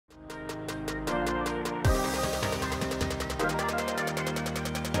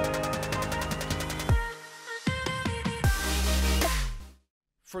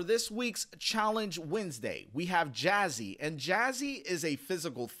For this week's Challenge Wednesday, we have Jazzy, and Jazzy is a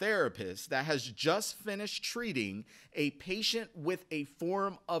physical therapist that has just finished treating a patient with a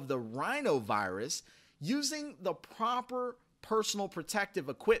form of the rhinovirus using the proper personal protective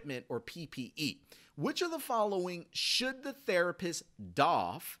equipment, or PPE. Which of the following should the therapist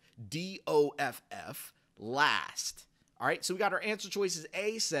doff, D-O-F-F, last? All right, so we got our answer choices.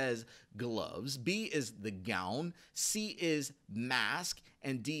 A says gloves, B is the gown, C is mask,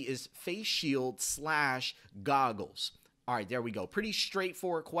 and D is face shield / goggles. All right, there we go. Pretty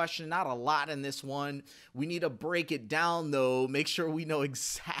straightforward question. Not a lot in this one. We need to break it down, though. Make sure we know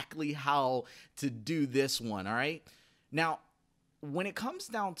exactly how to do this one, all right? Now, when it comes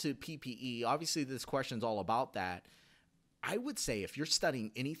down to PPE, obviously this question's all about that. I would say if you're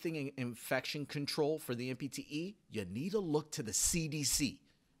studying anything in infection control for the NPTE, you need to look to the CDC.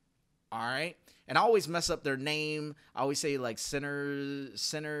 All right? And I always mess up their name. I always say like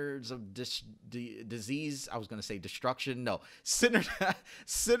Centers of Disease. I was going to say destruction. No.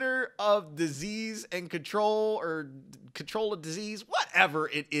 Center of Disease and Control, or Control of Disease, whatever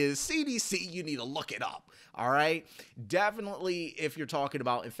it is. CDC, you need to look it up. All right? Definitely if you're talking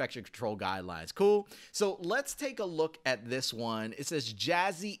about infection control guidelines. Cool? So let's take a look at this one. It says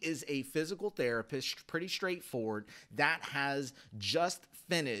Jazzy is a physical therapist, pretty straightforward, that has just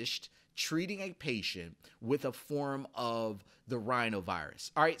finished treating a patient with a form of the rhinovirus.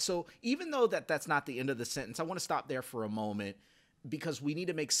 All right, so even though that's not the end of the sentence, I want to stop there for a moment because we need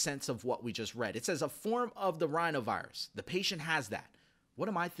to make sense of what we just read. It says a form of the rhinovirus. The patient has that. What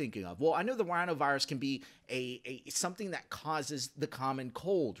am I thinking of? Well, I know the rhinovirus can be something that causes the common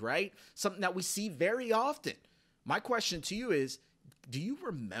cold, right? Something that we see very often. My question to you is, do you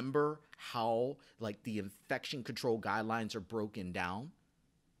remember how like the infection control guidelines are broken down?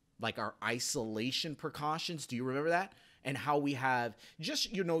 Like our isolation precautions, do you remember that? And how we have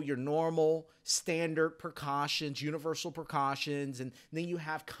just, your normal standard precautions, universal precautions, and then you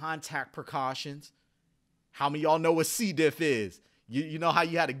have contact precautions. How many of y'all know what C. diff is? You know how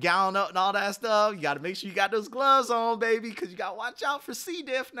you had to gown up and all that stuff? You got to make sure you got those gloves on, baby, because you got to watch out for C.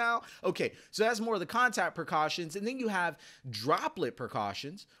 diff now. Okay, so that's more of the contact precautions. And then you have droplet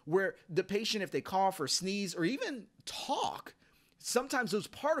precautions, where the patient, if they cough or sneeze or even talk, sometimes those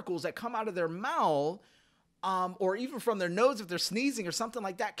particles that come out of their mouth or even from their nose if they're sneezing or something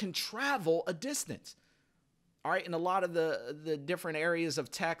like that can travel a distance. All right, in a lot of the different areas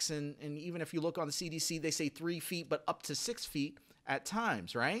of text, and even if you look on the CDC, they say 3 feet, but up to 6 feet at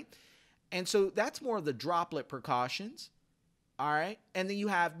times, right? And so that's more of the droplet precautions, all right? And then you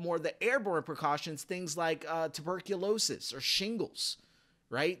have more of the airborne precautions, things like tuberculosis or shingles,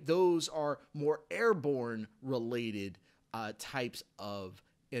 right? Those are more airborne related types of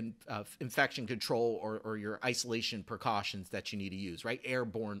infection control or your isolation precautions that you need to use, right?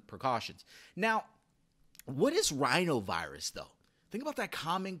 Airborne precautions. Now, what is rhinovirus, though? Think about that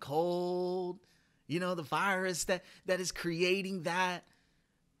common cold, the virus that is creating that.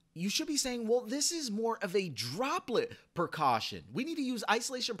 You should be saying, well, this is more of a droplet precaution. We need to use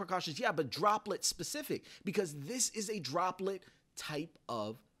isolation precautions, yeah, but droplet specific, because this is a droplet type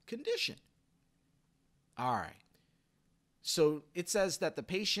of condition. All right. So it says that the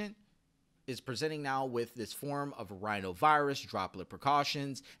patient is presenting now with this form of rhinovirus, droplet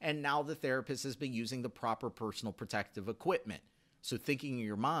precautions, and now the therapist has been using the proper personal protective equipment. So thinking in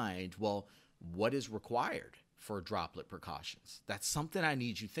your mind, well, what is required for droplet precautions? That's something I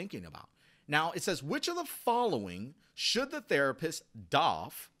need you thinking about. Now it says, which of the following should the therapist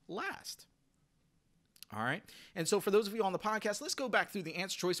doff last? All right. And so for those of you on the podcast, let's go back through the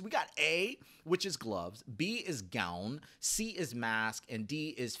answer choice. We got A, which is gloves, B is gown, C is mask, and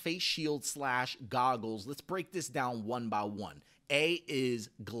D is face shield / goggles. Let's break this down one by one. A is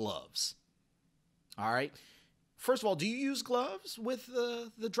gloves. All right. First of all, do you use gloves with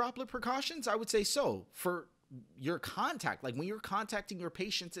the droplet precautions? I would say so. For your contact, like when you're contacting your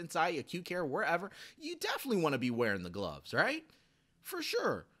patients inside acute care, wherever, you definitely want to be wearing the gloves, right? For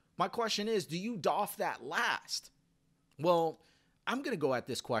sure. My question is, do you doff that last? Well, I'm going to go at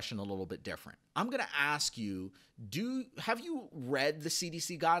this question a little bit different. I'm going to ask you, have you read the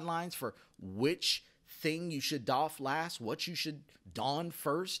CDC guidelines for which thing you should doff last, what you should don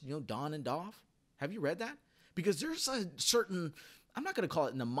first, don and doff? Have you read that? Because there's a certain, I'm not going to call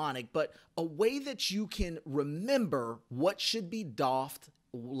it mnemonic, but a way that you can remember what should be doffed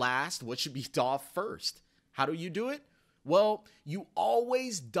last, what should be doffed first. How do you do it? Well, you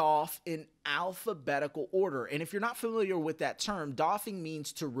always doff in alphabetical order. And if you're not familiar with that term, doffing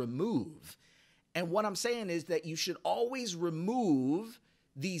means to remove. And what I'm saying is that you should always remove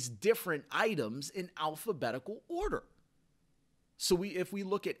these different items in alphabetical order. So if we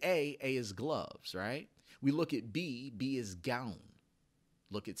look at A is gloves, right? We look at B is gown.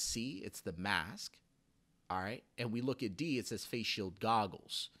 Look at C, it's the mask. All right. And we look at D, it says face shield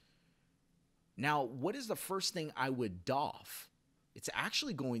goggles. Now, what is the first thing I would doff? It's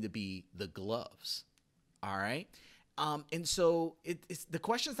actually going to be the gloves. All right. And so the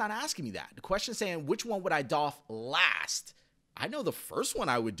question's not asking me that. The question's saying, which one would I doff last? I know the first one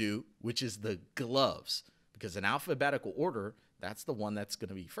I would do, which is the gloves, because in alphabetical order, that's the one that's going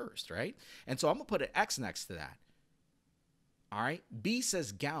to be first, right? And so I'm going to put an X next to that. All right. B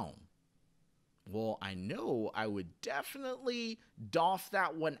says gown. Well, I know I would definitely doff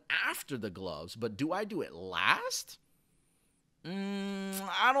that one after the gloves, but do I do it last?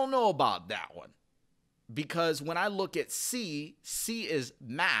 I don't know about that one. Because when I look at C is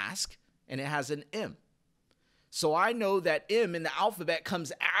mask, and it has an M. So I know that M in the alphabet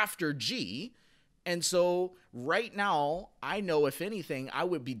comes after G. And so right now, I know if anything, I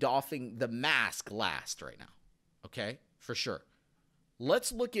would be doffing the mask last right now. Okay, for sure.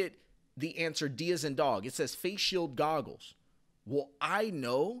 Let's look at the answer D as in dog. It says face shield goggles. Well, I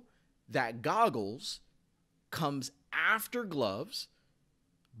know that goggles comes after gloves,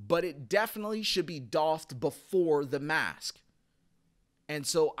 but it definitely should be doffed before the mask. And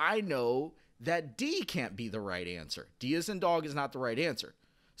so I know that D can't be the right answer. D as in dog is not the right answer.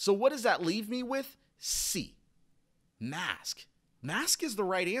 So what does that leave me with? C, mask. Mask is the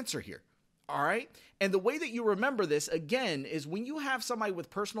right answer here. All right. And the way that you remember this, again, is when you have somebody with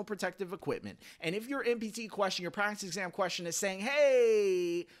personal protective equipment, and if your NPTE question, your practice exam question is saying,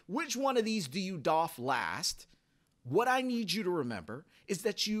 hey, which one of these do you doff last? What I need you to remember is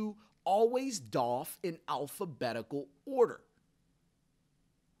that you always doff in alphabetical order.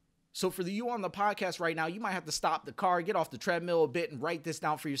 So for you on the podcast right now, you might have to stop the car, get off the treadmill a bit, and write this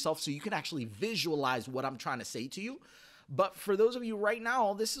down for yourself so you can actually visualize what I'm trying to say to you. But for those of you right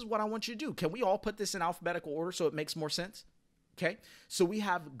now, this is what I want you to do. Can we all put this in alphabetical order so it makes more sense? Okay, so we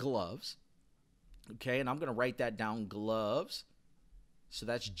have gloves. Okay, and I'm going to write that down, gloves. So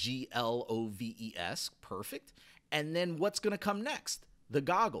that's Gloves, perfect. And then what's going to come next? The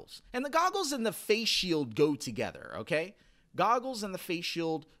goggles. And the goggles and the face shield go together, okay? Goggles and the face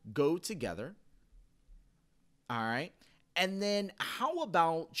shield go together. All right. And then how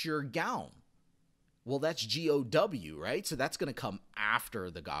about your gown? Well, that's G-O-W, right? So that's going to come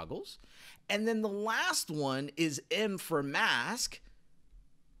after the goggles. And then the last one is M for mask.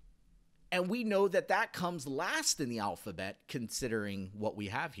 And we know that that comes last in the alphabet, considering what we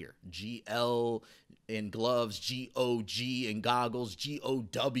have here. G-L in gloves, G-O-G in goggles,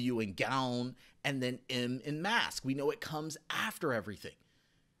 G-O-W in gown, and then M in mask. We know it comes after everything.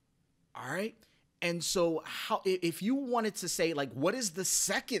 All right? And so if you wanted to say, like, what is the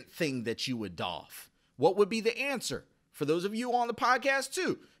second thing that you would doff? What would be the answer? For those of you on the podcast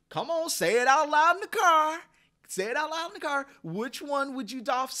too, come on, say it out loud in the car. Say it out loud in the car. Which one would you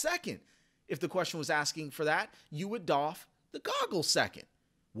doff second? If the question was asking for that, you would doff the goggles second.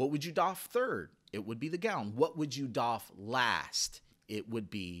 What would you doff third? It would be the gown. What would you doff last? It would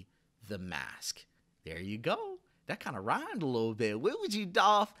be the mask. There you go. That kind of rhymed a little bit. What would you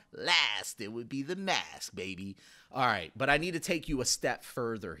doff last? It would be the mask, baby. All right, but I need to take you a step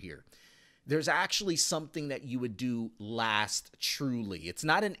further here. There's actually something that you would do last truly. It's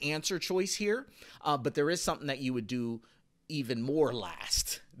not an answer choice here, but there is something that you would do even more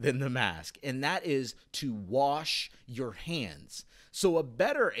last than the mask, and that is to wash your hands. So a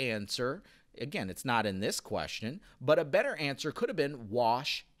better answer, again, it's not in this question, but a better answer could have been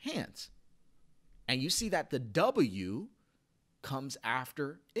wash hands. And you see that the W comes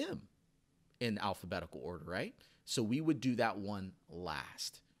after M in alphabetical order, right? So we would do that one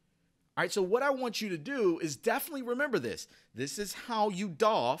last. All right, so what I want you to do is definitely remember this. This is how you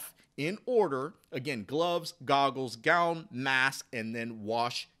doff in order. Again, gloves, goggles, gown, mask, and then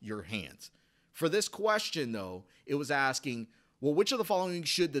wash your hands. For this question, though, it was asking, well, which of the following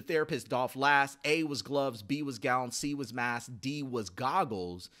should the therapist doff last? A was gloves, B was gown, C was mask, D was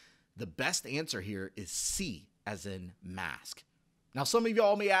goggles. The best answer here is C, as in mask. Now, some of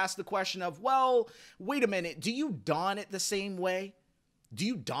y'all may ask the question of, well, wait a minute, do you don it the same way? Do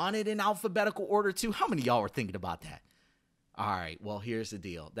you don it in alphabetical order too? How many of y'all are thinking about that? All right, well, here's the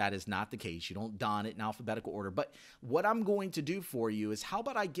deal. That is not the case. You don't don it in alphabetical order. But what I'm going to do for you is, how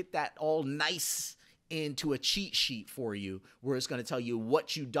about I get that all nice into a cheat sheet for you, where it's going to tell you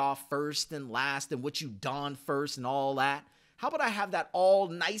what you doff first and last and what you don first and all that. How about I have that all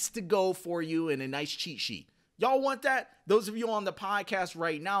nice to go for you in a nice cheat sheet? Y'all want that? Those of you on the podcast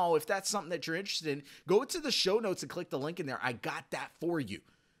right now, if that's something that you're interested in, go to the show notes and click the link in there. I got that for you.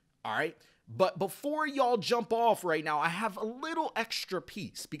 All right. But before y'all jump off right now, I have a little extra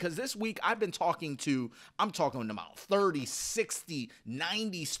piece because this week I'm talking to about 30, 60,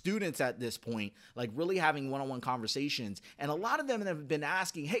 90 students at this point, like really having one-on-one conversations. And a lot of them have been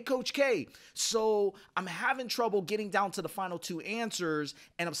asking, hey, Coach K, so I'm having trouble getting down to the final 2 answers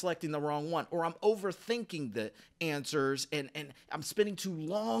and I'm selecting the wrong one, or I'm overthinking the answers and I'm spending too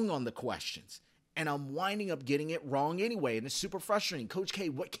long on the questions. And I'm winding up getting it wrong anyway. And it's super frustrating. Coach K,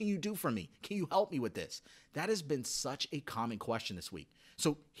 what can you do for me? Can you help me with this? That has been such a common question this week.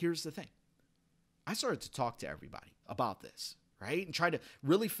 So here's the thing. I started to talk to everybody about this, right? And try to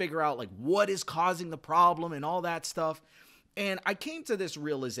really figure out like what is causing the problem and all that stuff. And I came to this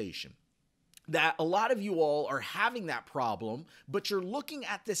realization that a lot of you all are having that problem, but you're looking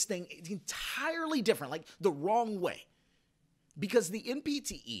at this thing entirely different, like the wrong way. Because the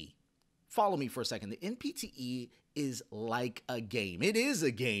NPTE, follow me for a second. The NPTE is like a game. It is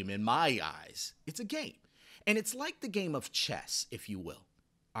a game in my eyes. It's a game. And it's like the game of chess, if you will.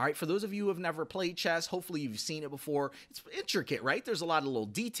 All right, for those of you who have never played chess, hopefully you've seen it before. It's intricate, right? There's a lot of little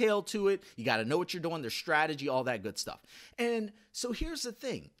detail to it. You got to know what you're doing. There's strategy, all that good stuff. And so here's the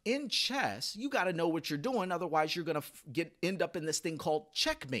thing. In chess, you got to know what you're doing. Otherwise, you're going to end up in this thing called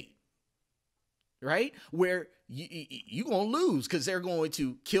checkmate. Right? Where you're going to lose because they're going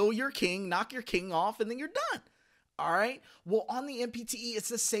to kill your king, knock your king off, and then you're done. All right? Well, on the NPTE, it's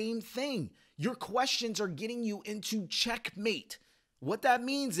the same thing. Your questions are getting you into checkmate. What that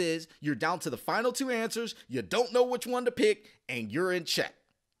means is you're down to the final 2 answers, you don't know which one to pick, and you're in check.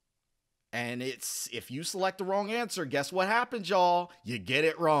 And if you select the wrong answer, guess what happens, y'all? You get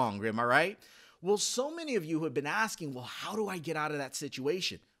it wrong. Am I right? Well, so many of you have been asking, well, how do I get out of that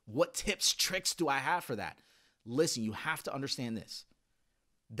situation? What tips, tricks do I have for that? Listen, you have to understand this,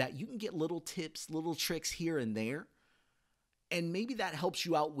 that you can get little tips, little tricks here and there, and maybe that helps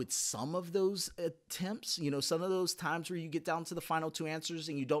you out with some of those attempts, some of those times where you get down to the final 2 answers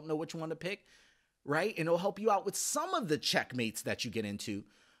and you don't know which one to pick, right? And it'll help you out with some of the checkmates that you get into.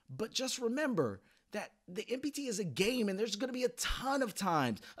 But just remember that the NPT is a game, and there's going to be a ton of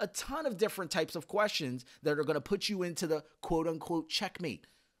times, a ton of different types of questions that are going to put you into the quote-unquote checkmate.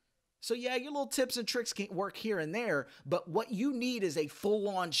 So yeah, your little tips and tricks can work here and there, but what you need is a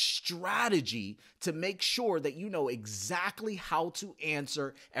full-on strategy to make sure that you know exactly how to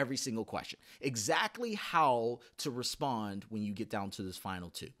answer every single question, exactly how to respond when you get down to this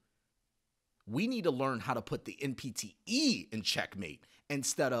final 2. We need to learn how to put the NPTE in checkmate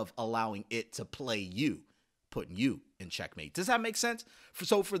instead of allowing it to play you, putting you in checkmate. Does that make sense?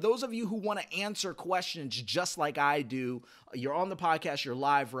 So for those of you who want to answer questions just like I do, you're on the podcast, you're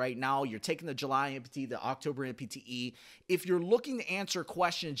live right now, you're taking the July NPTE, the October NPTE. If you're looking to answer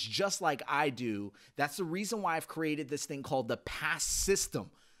questions just like I do, that's the reason why I've created this thing called the PASS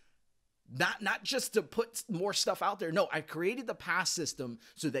system. Not just to put more stuff out there. No, I created the PASS system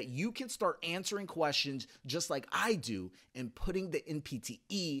so that you can start answering questions just like I do and putting the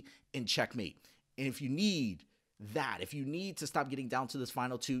NPTE in checkmate. And if you need to stop getting down to this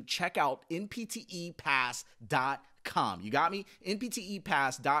final 2, check out nptepass.com. You got me?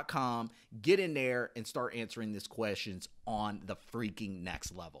 nptepass.com. Get in there and start answering these questions on the freaking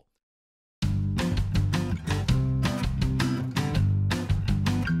next level.